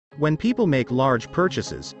When people make large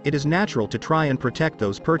purchases, it is natural to try and protect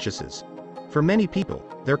those purchases. For many people,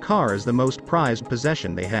 their car is the most prized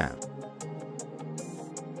possession they have.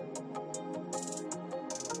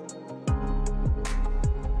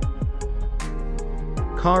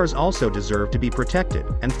 Cars also deserve to be protected,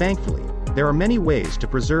 and thankfully, there are many ways to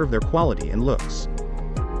preserve their quality and looks.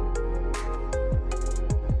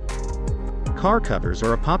 Car covers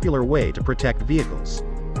are a popular way to protect vehicles.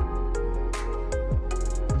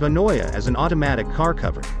 VINOYA is an automatic car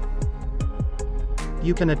cover.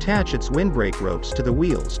 You can attach its windbreak ropes to the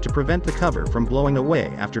wheels to prevent the cover from blowing away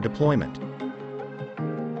after deployment.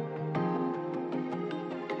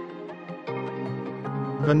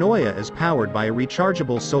 VINOYA is powered by a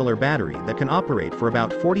rechargeable solar battery that can operate for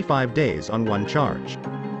about 45 days on one charge.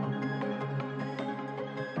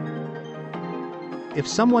 If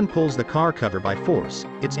someone pulls the car cover by force,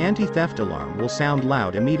 its anti-theft alarm will sound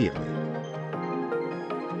loud immediately.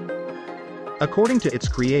 According to its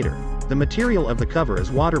creator, the material of the cover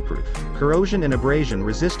is waterproof, corrosion and abrasion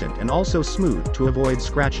resistant, and also smooth to avoid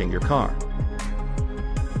scratching your car.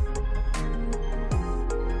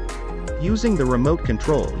 Using the remote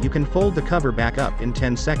control, you can fold the cover back up in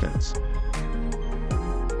 10 seconds.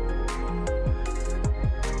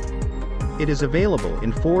 It is available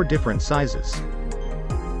in 4 different sizes.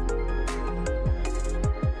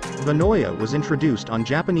 VINOYA was introduced on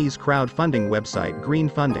Japanese crowdfunding website Green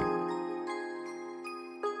Funding.